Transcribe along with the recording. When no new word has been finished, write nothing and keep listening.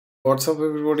What's up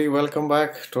everybody, welcome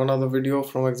back to another video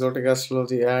from Exotic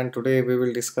Astrology, and today we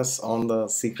will discuss on the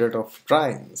secret of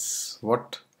trines.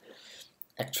 What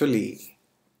actually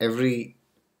every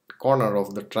corner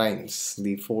of the trines,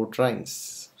 the four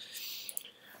trines,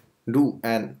 do,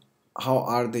 and how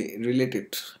are they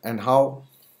related, and how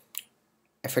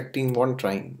affecting one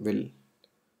trine will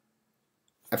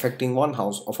affecting one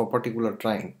house of a particular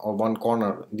trine or one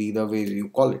corner, the other way you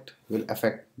call it, will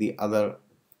affect the other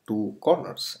two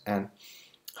corners, and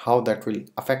how that will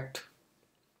affect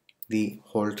the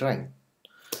whole trine.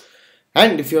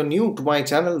 And if you're new to my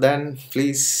channel, then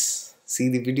please see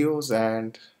the videos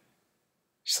and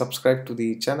subscribe to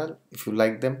the channel if you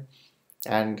like them.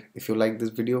 And if you like this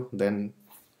video, then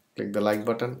click the like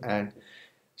button and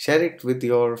share it with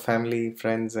your family,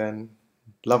 friends, and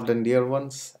loved and dear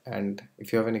ones. And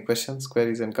if you have any questions,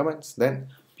 queries, and comments, then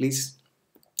please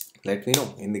let me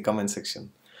know in the comment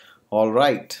section. All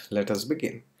right, let us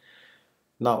begin.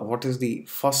 Now, what is the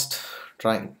first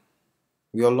trine?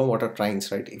 We all know what are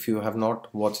trines, right? If you have not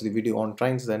watched the video on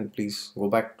trines, then please go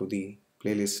back to the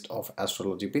playlist of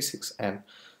astrology basics and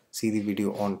see the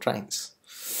video on trines.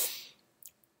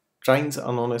 Trines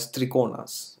are known as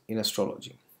trikonas in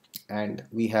astrology, and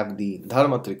we have the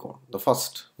dharma trikona, the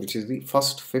first, which is the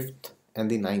first, fifth, and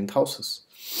the ninth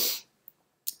houses.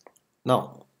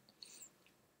 Now,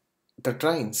 the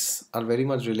trines are very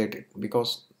much related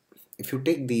because if you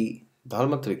take the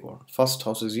dharma trikona, first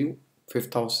house is you,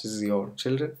 fifth house is your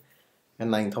children,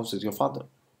 and ninth house is your father.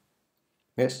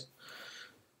 Yes,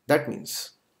 that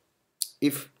means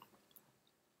if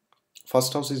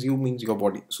first house is you means your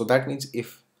body, so that means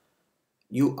if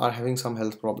you are having some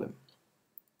health problem,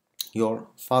 your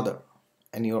father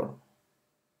and your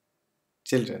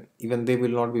children, even they will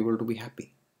not be able to be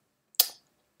happy.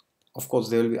 Of course,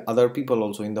 there will be other people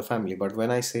also in the family, but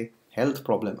when I say health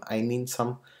problem, I mean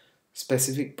some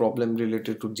specific problem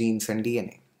related to genes and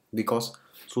DNA, because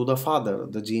through the father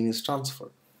the gene is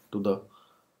transferred to the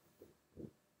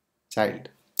child.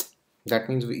 That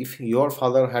means if your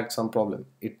father had some problem,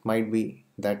 it might be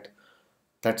that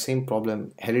that same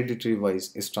problem hereditary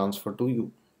wise is transferred to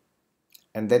you,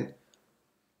 and then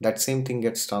that same thing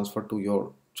gets transferred to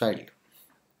your child,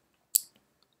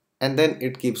 and then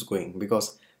it keeps going,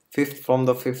 because fifth from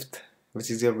the fifth,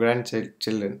 which is your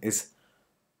grandchildren, is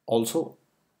also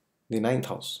the ninth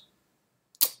house.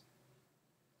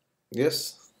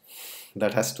 Yes,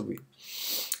 that has to be.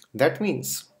 That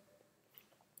means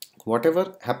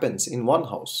whatever happens in one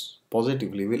house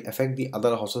positively will affect the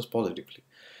other houses positively.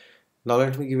 Now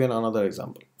let me give you another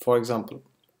example. For example,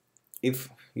 if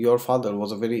your father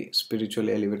was a very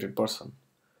spiritually elevated person,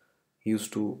 he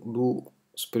used to do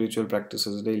spiritual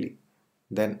practices daily,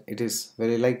 then it is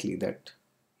very likely that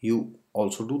you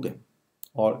also do them,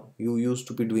 or you used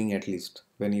to be doing at least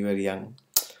when you were young,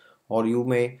 or you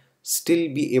may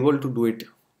still be able to do it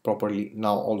properly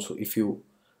now also if you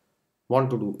want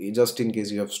to do it, just in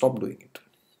case you have stopped doing it.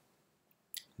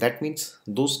 That means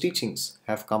those teachings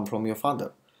have come from your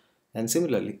father. And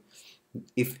similarly,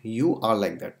 if you are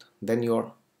like that, then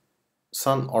your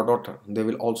son or daughter, they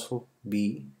will also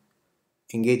be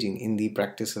engaging in the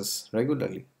practices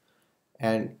regularly.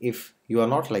 And if you are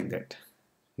not like that,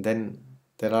 then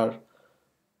there are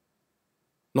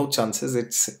no chances,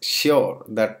 it's sure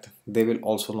that they will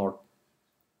also not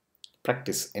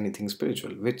practice anything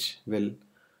spiritual, which will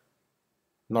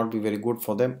not be very good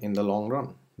for them in the long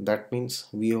run. That means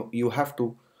you have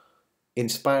to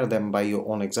inspire them by your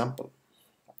own example,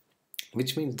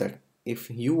 which means that if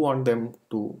you want them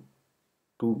to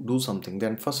do something,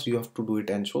 then first you have to do it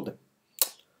and show them.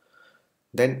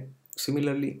 Then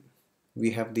similarly,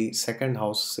 we have the second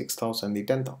house, sixth house, and the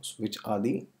 10th house, which are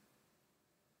the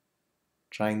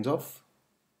trines of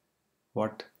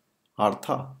what?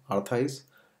 Artha is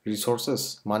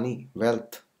resources, money,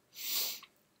 wealth,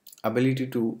 ability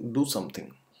to do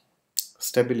something,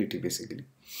 stability basically.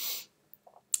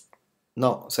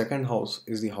 Now, second house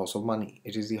is the house of money.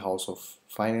 It is the house of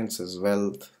finances,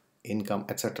 wealth, income,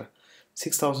 etc.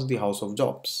 Sixth house is the house of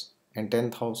jobs, and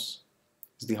 10th house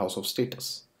is the house of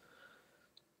status.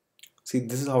 See,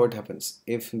 this is how it happens.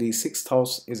 If the sixth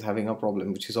house is having a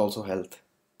problem, which is also health,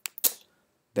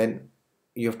 then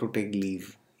you have to take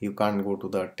leave. You can't go to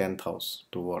the 10th house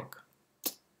to work.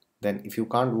 Then if you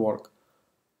can't work,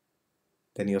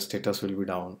 then your status will be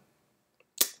down.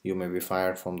 You may be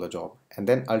fired from the job, and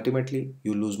then ultimately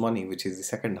you lose money, which is the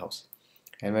second house.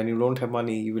 And when you don't have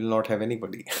money, you will not have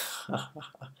anybody.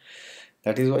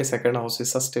 That is why second house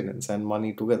is sustenance and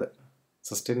money together.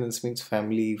 Sustenance means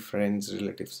family, friends,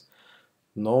 relatives.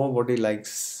 Nobody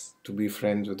likes to be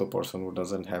friends with a person who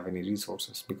doesn't have any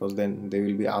resources, because then they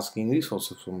will be asking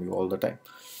resources from you all the time.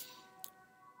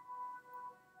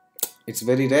 It's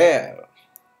very rare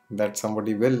that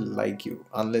somebody will like you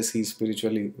unless he's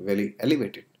spiritually very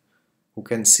elevated, who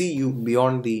can see you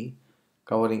beyond the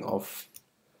covering of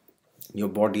your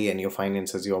body and your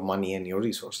finances, your money and your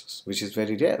resources, which is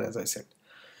very rare, as I said.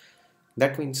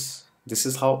 That means this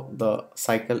is how the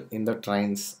cycle in the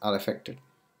trines are affected,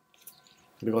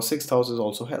 because sixth house is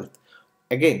also health.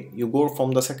 Again, you go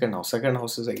from the second house. Second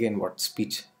house is again what?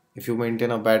 Speech. If you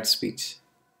maintain a bad speech,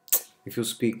 if you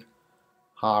speak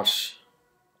harsh,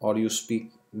 or you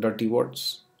speak dirty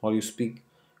words, or you speak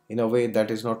in a way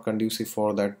that is not conducive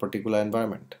for that particular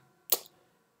environment,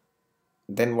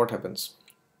 then what happens?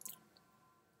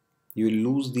 You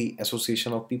will lose the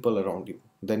association of people around you.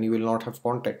 Then you will not have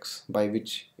contacts by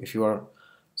which, if you are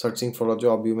searching for a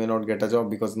job, you may not get a job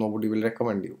because nobody will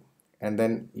recommend you, and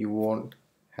then you won't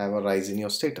have a rise in your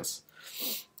status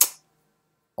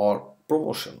or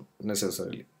promotion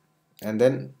necessarily, and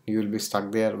then you will be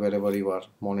stuck there wherever you are.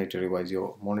 Monetary wise,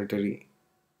 your monetary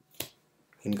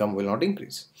income will not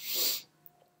increase.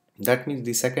 That means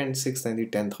the second, sixth and the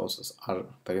 10th houses are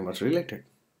very much related.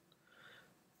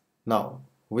 Now,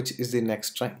 which is the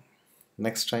next trine?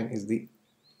 Next trine is the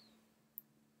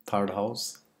third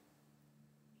house,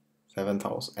 seventh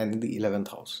house and the 11th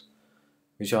house,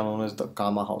 which are known as the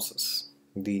karma houses,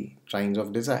 the trines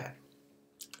of desire.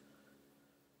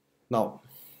 Now,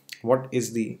 what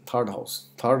is the third house?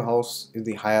 Third house is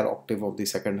the higher octave of the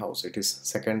second house. It is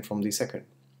second from the second.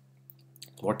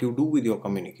 What you do with your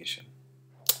communication.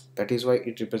 That is why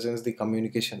it represents the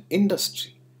communication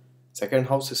industry. Second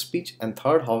house is speech and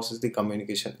third house is the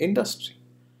communication industry.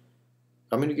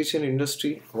 Communication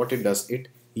industry, what it does, it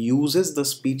uses the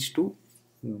speech to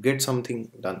get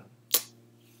something done.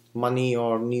 Money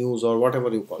or news or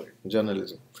whatever you call it,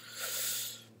 journalism.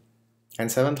 And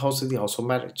seventh house is the house of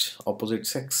marriage, opposite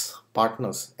sex,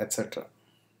 partners, etc.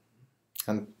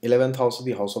 And 11th house is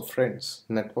the house of friends,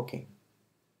 networking,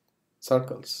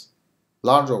 circles,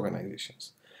 large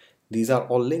organizations. These are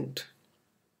all linked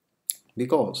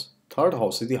because third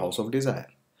house is the house of desire.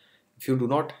 If you do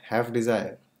not have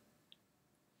desire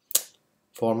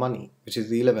for money, which is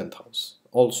the 11th house,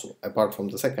 also apart from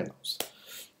the second house,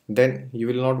 then you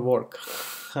will not work.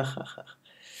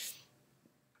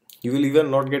 You will even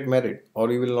not get married,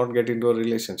 or you will not get into a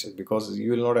relationship because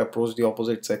you will not approach the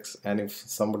opposite sex. And if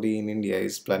somebody in India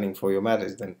is planning for your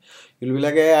marriage, then you'll be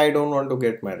like, hey, I don't want to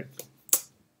get married.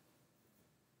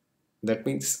 That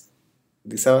means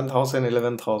the 7th house and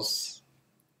 11th house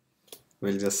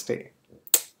will just stay.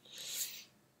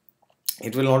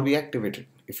 It will not be activated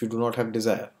if you do not have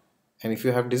desire. And if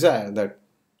you have desire that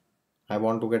I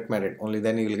want to get married, only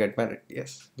then you will get married.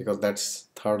 Yes, because that's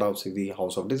third house is the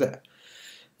house of desire.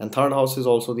 And third house is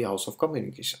also the house of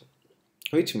communication,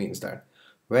 which means that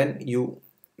when you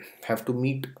have to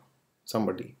meet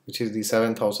somebody, which is the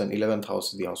 7th house and 11th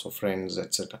house, the house of friends,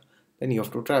 etc., then you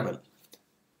have to travel.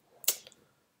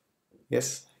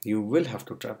 Yes, you will have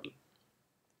to travel.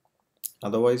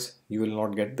 Otherwise, you will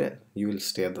not get there. You will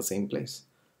stay at the same place.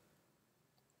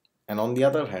 And on the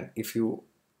other hand, if you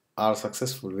are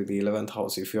successful with the 11th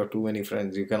house, if you have too many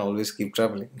friends, you can always keep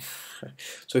traveling.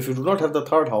 So if you do not have the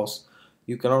third house,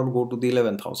 you cannot go to the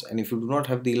 11th house. And if you do not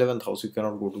have the 11th house, you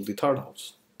cannot go to the third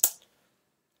house.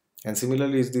 And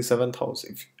similarly is the 7th house.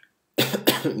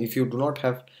 If you do not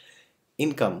have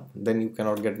income, then you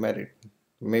cannot get married.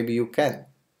 Maybe you can,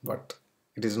 but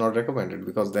it is not recommended,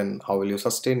 because then how will you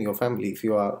sustain your family if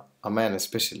you are a man,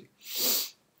 especially?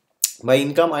 By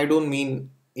income, I don't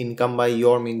mean income by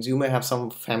your means. You may have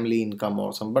some family income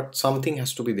or some, but something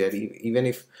has to be there. Even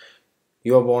if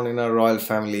you are born in a royal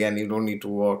family and you don't need to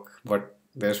work, but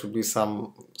there should be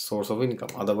some source of income.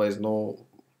 Otherwise,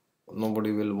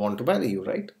 nobody will want to marry you,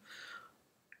 right?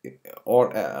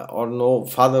 Or no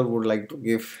father would like to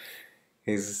give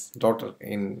his daughter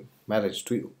in marriage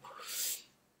to you.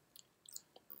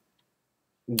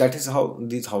 That is how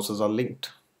these houses are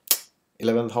linked.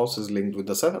 11th house is linked with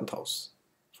the 7th house,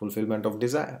 fulfillment of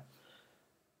desire.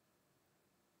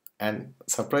 And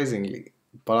surprisingly,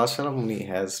 Parashara Muni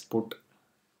has put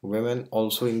women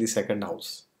also in the second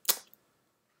house,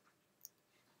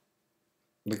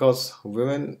 because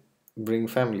women bring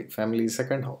family. Family is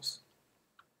second house,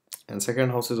 and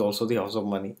second house is also the house of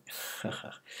money.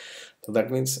 So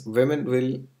that means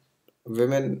women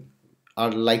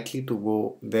are likely to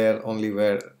go there only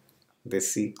where they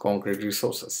see concrete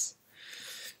resources,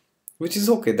 which is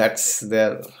okay. That's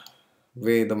their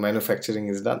way the manufacturing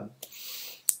is done.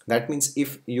 That means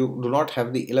if you do not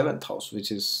have the 11th house,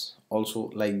 which is also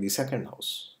like the second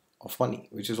house of money,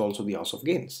 which is also the house of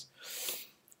gains,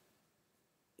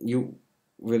 you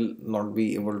will not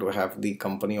be able to have the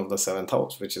company of the 7th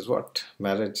house, which is what?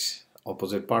 Marriage,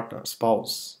 opposite partner,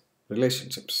 spouse,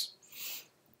 relationships.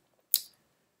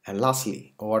 And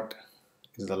lastly, what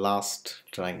is the last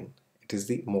trine? It is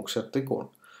the moksha trikona.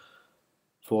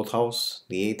 Fourth house,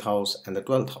 the eighth house, and the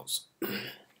 12th house.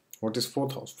 What is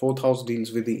fourth house? Fourth house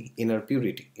deals with the inner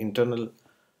purity, internal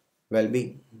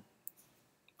well-being,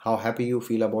 how happy you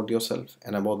feel about yourself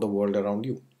and about the world around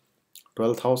you.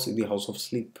 12th house is the house of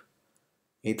sleep.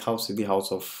 8th house is the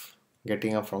house of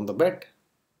getting up from the bed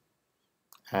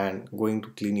and going to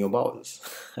clean your bowels.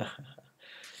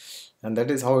 And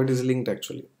that is how it is linked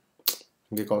actually.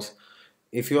 Because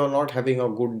if you are not having a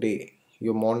good day,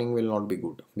 your morning will not be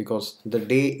good, because the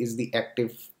day is the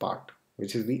active part,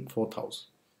 which is the fourth house.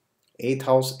 Eighth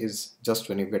house is just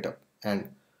when you get up, and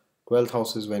 12th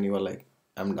house is when you are like,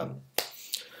 I'm done.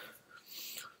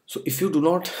 So if you do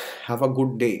not have a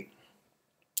good day,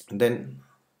 then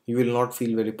you will not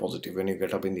feel very positive when you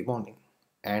get up in the morning,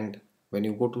 and when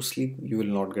you go to sleep you will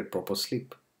not get proper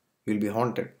sleep. You will be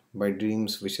haunted by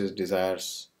dreams, wishes,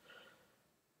 desires,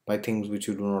 by things which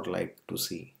you do not like to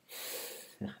see.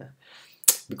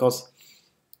 Because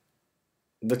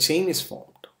the chain is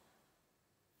formed.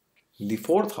 The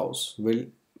fourth house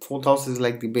is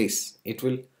like the base. It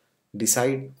will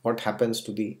decide what happens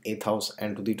to the 8th house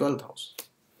and to the 12th house.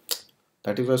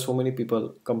 That is why so many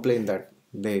people complain that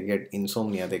they get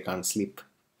insomnia, they can't sleep.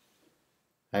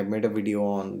 I made a video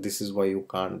on this is why you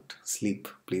can't sleep.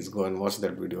 Please go and watch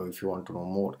that video if you want to know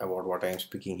more about what I am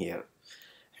speaking here,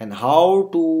 and how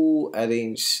to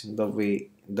arrange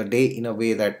the day in a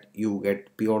way that you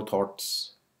get pure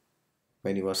thoughts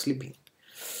when you are sleeping,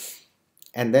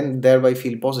 and then thereby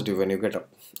feel positive when you get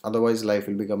up. Otherwise life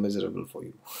will become miserable for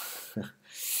you.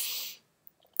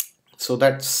 So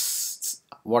that's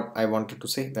what I wanted to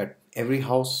say, that every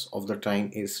house of the trine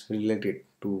is related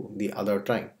to the other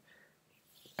trine,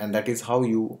 and that is how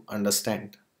you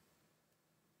understand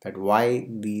that why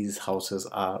these houses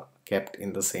are kept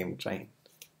in the same trine.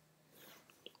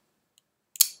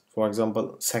 For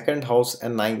example, second house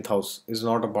and ninth house is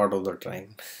not a part of the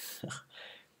trine.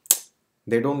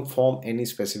 They don't form any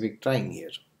specific trine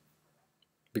here,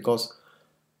 because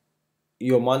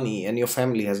your money and your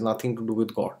family has nothing to do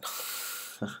with God.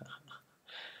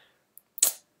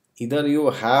 Either you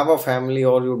have a family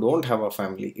or you don't have a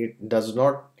family, it does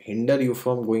not hinder you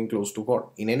from going close to God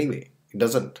in any way. It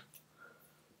doesn't.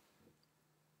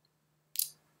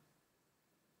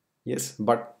 Yes,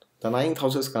 but the ninth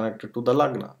house is connected to the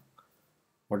lagna.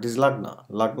 What is lagna?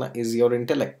 Lagna is your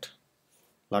intellect.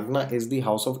 Lagna is the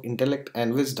house of intellect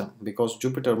and wisdom, because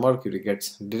Jupiter Mercury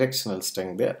gets directional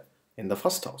strength there in the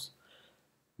first house.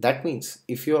 That means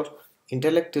if your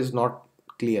intellect is not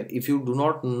clear, if you do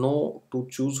not know to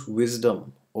choose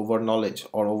wisdom over knowledge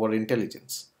or over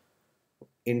intelligence,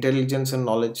 intelligence and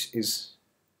knowledge is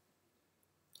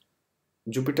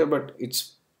Jupiter, but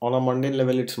it's on a mundane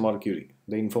level, it's Mercury,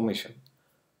 the information,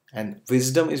 and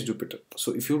wisdom is Jupiter.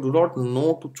 So if you do not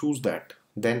know to choose that,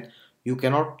 then you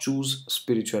cannot choose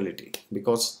spirituality,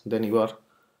 because then you are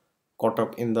caught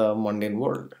up in the mundane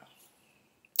world.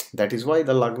 That is why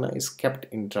the lagna is kept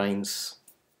in trines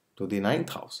to the ninth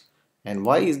house. And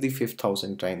why is the fifth house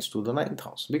in trines to the ninth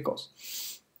house?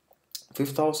 Because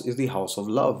fifth house is the house of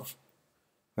love.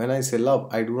 When I say love,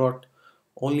 I do not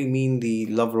only mean the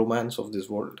love romance of this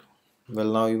world.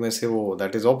 Well, now you may say, oh,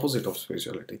 that is opposite of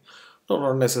spirituality. No,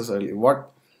 not necessarily.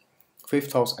 What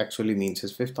fifth house actually means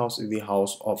is, fifth house is the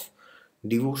house of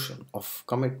devotion, of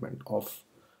commitment, of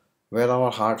where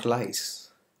our heart lies.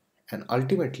 And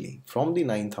ultimately, from the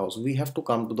ninth house, we have to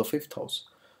come to the fifth house,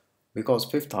 because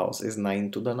fifth house is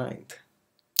 9 to the ninth.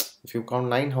 If you count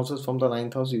 9 houses from the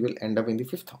ninth house, you will end up in the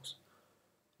fifth house.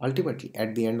 Ultimately,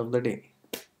 at the end of the day.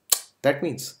 That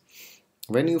means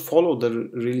when you follow the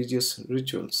religious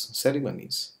rituals,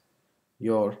 ceremonies,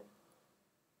 your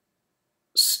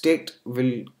state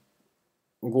will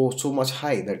go so much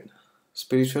high that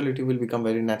spirituality will become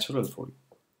very natural for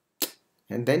you.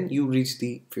 And then you reach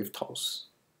the fifth house,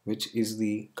 which is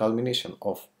the culmination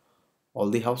of all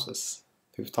the houses.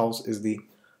 Fifth house is the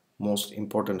most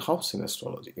important house in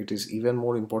astrology. It is even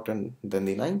more important than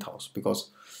the ninth house,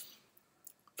 because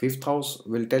fifth house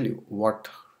will tell you what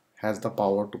has the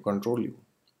power to control you.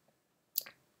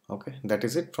 Okay, that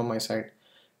is it from my side.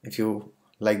 If you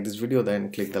like this video,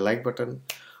 then click the like button,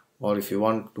 or if you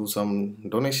want to do some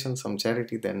donation, some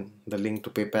charity, then the link to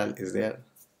PayPal is there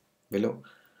below.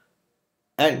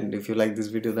 And if you like this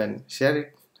video, then share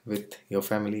it with your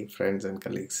family, friends and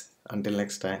colleagues. Until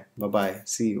next time, bye bye,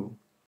 see you.